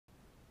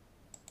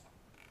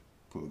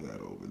pull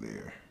that over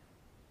there.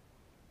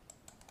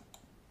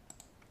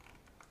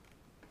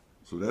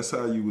 So that's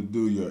how you would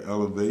do your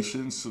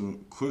elevation. So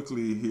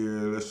quickly here,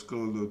 let's go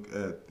look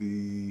at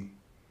the,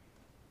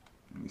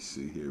 let me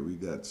see here, we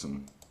got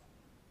some,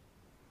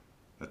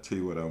 I'll tell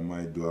you what I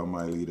might do. I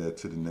might leave that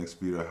to the next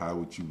video. How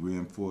would you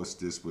reinforce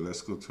this? But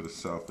let's go to the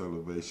south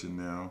elevation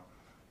now.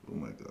 Oh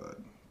my God.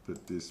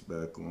 Put this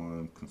back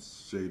on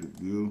shaded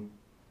view.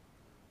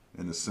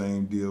 And the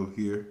same deal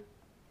here.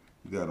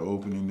 You got an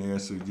opening there,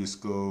 so you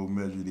just go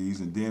measure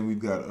these. And then we've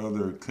got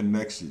other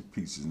connection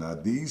pieces. Now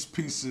these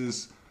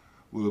pieces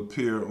will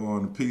appear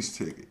on the piece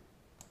ticket,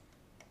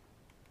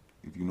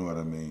 if you know what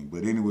I mean.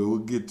 But anyway, we'll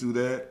get to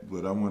that.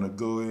 But I want to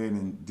go in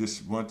and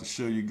just want to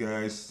show you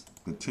guys,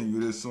 continue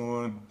this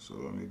on. So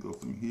let me go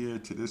from here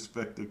to this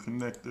vector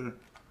connector,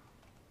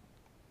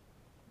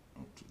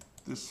 up to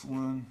this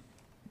one,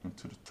 and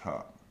to the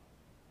top.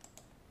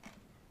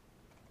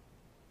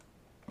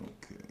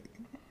 Okay,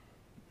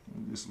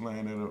 just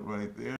line that up right there.